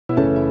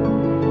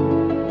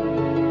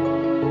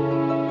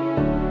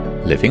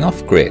Living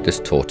off-grid has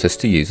taught us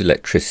to use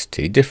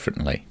electricity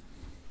differently.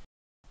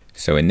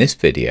 So in this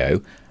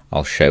video,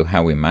 I'll show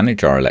how we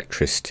manage our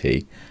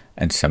electricity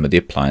and some of the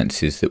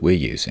appliances that we're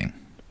using.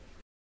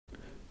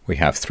 We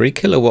have 3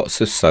 kilowatts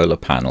of solar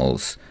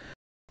panels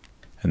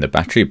and the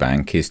battery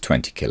bank is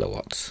 20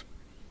 kilowatts.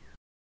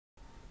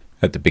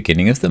 At the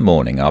beginning of the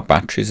morning, our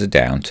batteries are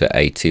down to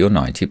 80 or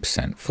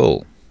 90%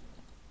 full.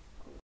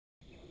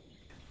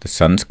 The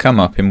sun's come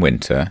up in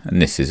winter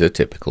and this is a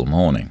typical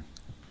morning.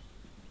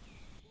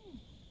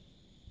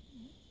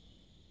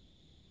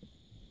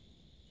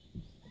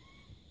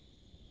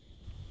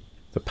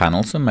 The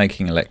panels are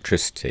making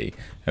electricity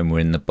and we're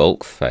in the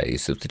bulk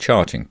phase of the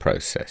charging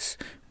process.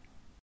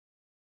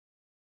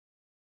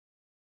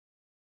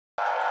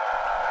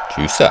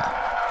 Juicer.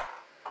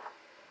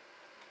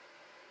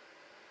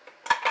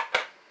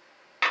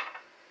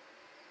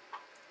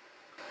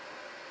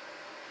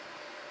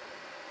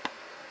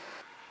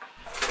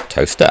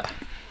 Toaster.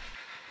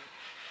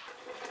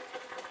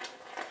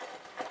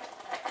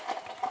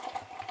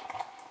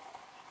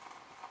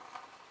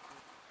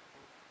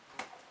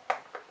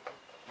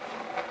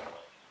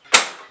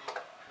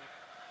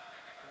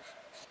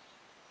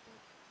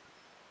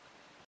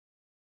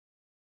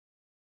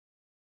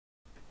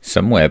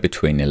 Somewhere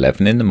between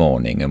 11 in the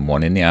morning and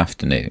 1 in the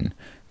afternoon,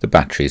 the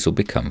batteries will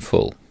become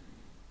full.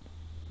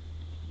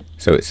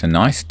 So it's a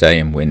nice day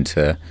in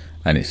winter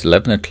and it's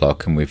 11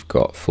 o'clock and we've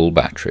got full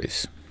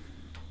batteries.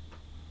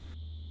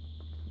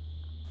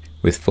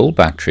 With full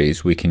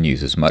batteries we can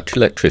use as much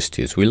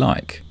electricity as we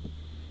like.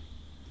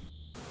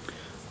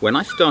 When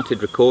I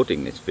started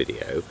recording this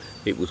video,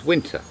 it was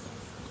winter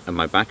and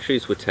my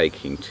batteries were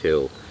taking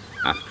till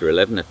after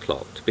 11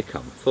 o'clock to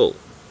become full.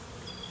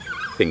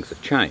 Things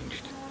have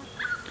changed.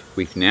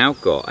 We've now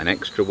got an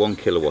extra 1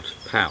 kilowatt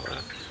of power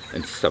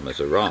and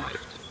summer's arrived.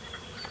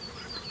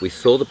 We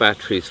saw the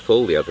batteries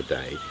full the other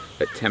day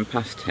at 10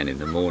 past 10 in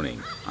the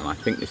morning and I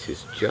think this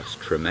is just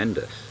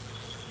tremendous.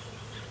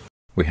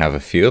 We have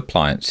a few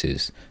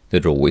appliances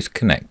that are always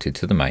connected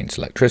to the mains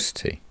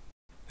electricity.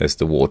 There's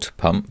the water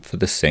pump for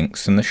the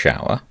sinks and the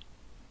shower,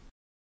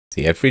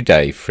 the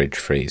everyday fridge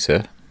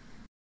freezer,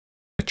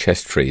 a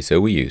chest freezer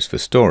we use for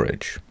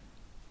storage.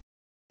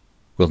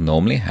 We'll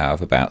normally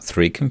have about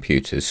 3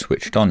 computers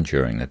switched on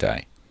during the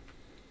day.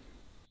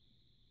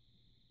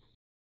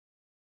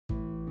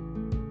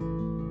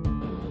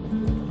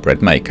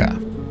 Bread maker.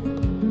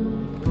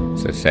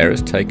 So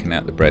Sarah's taken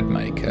out the bread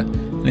maker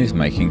and is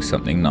making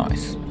something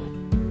nice.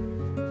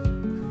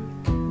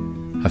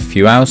 A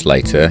few hours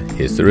later,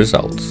 here's the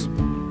results.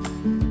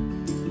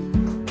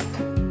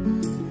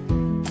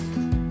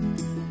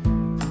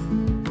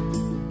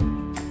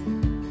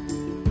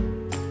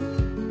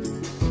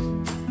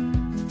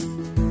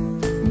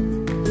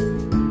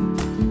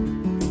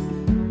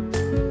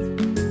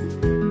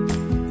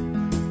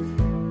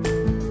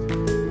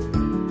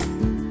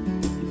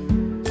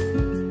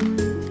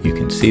 You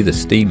can see the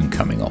steam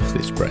coming off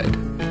this bread.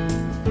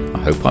 I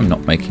hope I'm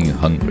not making you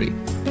hungry.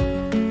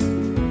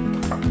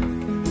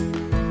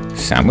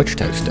 Sandwich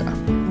toaster.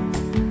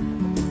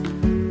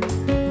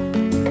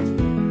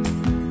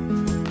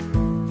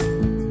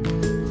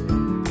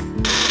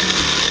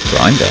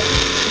 Grinder.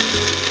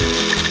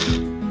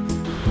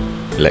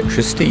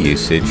 Electricity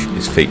usage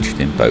is featured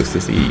in both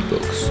of the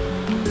ebooks.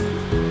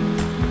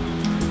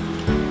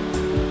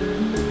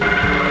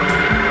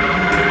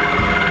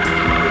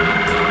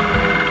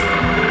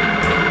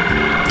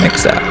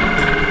 Mixer.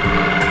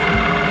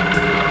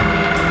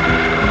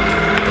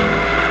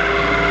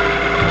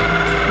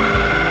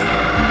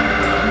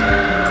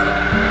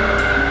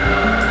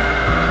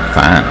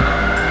 Fan.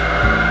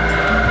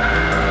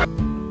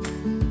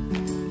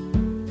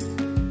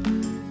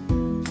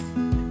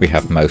 We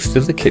have most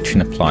of the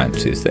kitchen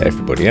appliances that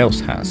everybody else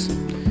has.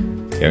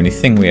 The only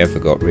thing we ever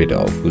got rid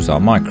of was our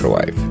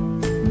microwave.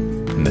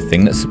 And the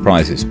thing that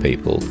surprises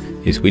people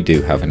is we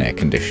do have an air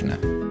conditioner.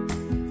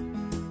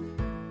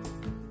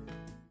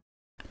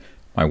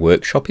 My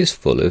workshop is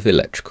full of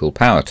electrical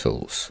power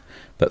tools,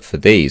 but for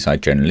these I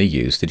generally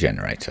use the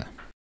generator.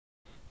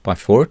 By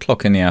 4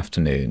 o'clock in the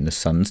afternoon the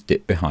sun's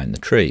dipped behind the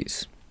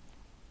trees.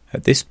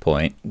 At this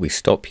point we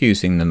stop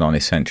using the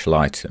non-essential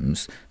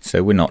items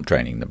so we're not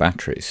draining the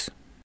batteries.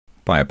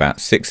 By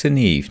about 6 in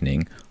the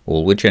evening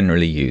all we're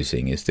generally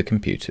using is the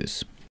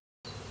computers.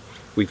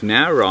 We've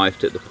now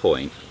arrived at the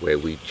point where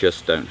we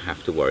just don't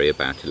have to worry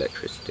about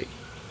electricity.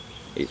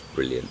 It's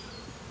brilliant.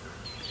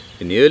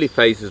 In the early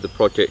phases of the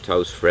project I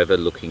was forever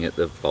looking at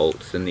the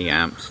volts and the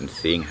amps and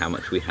seeing how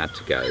much we had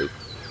to go.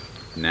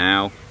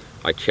 Now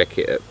I check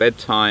it at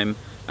bedtime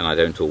and I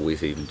don't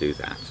always even do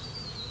that.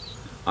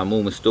 I'm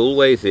almost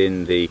always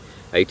in the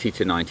 80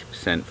 to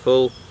 90%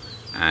 full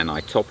and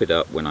I top it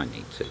up when I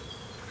need to.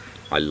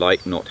 I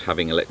like not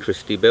having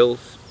electricity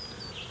bills.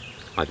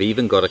 I've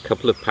even got a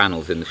couple of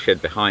panels in the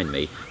shed behind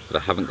me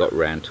that I haven't got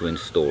round to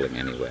installing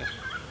anywhere.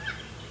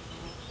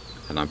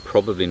 And I'm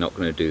probably not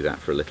going to do that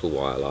for a little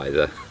while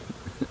either.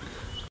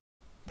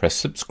 Press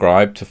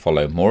subscribe to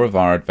follow more of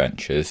our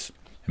adventures,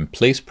 and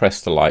please press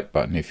the like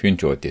button if you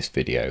enjoyed this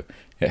video.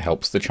 It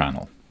helps the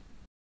channel.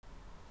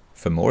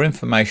 For more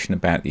information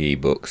about the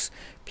ebooks,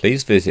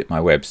 please visit my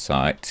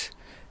website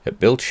at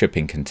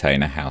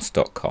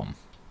buildshippingcontainerhouse.com.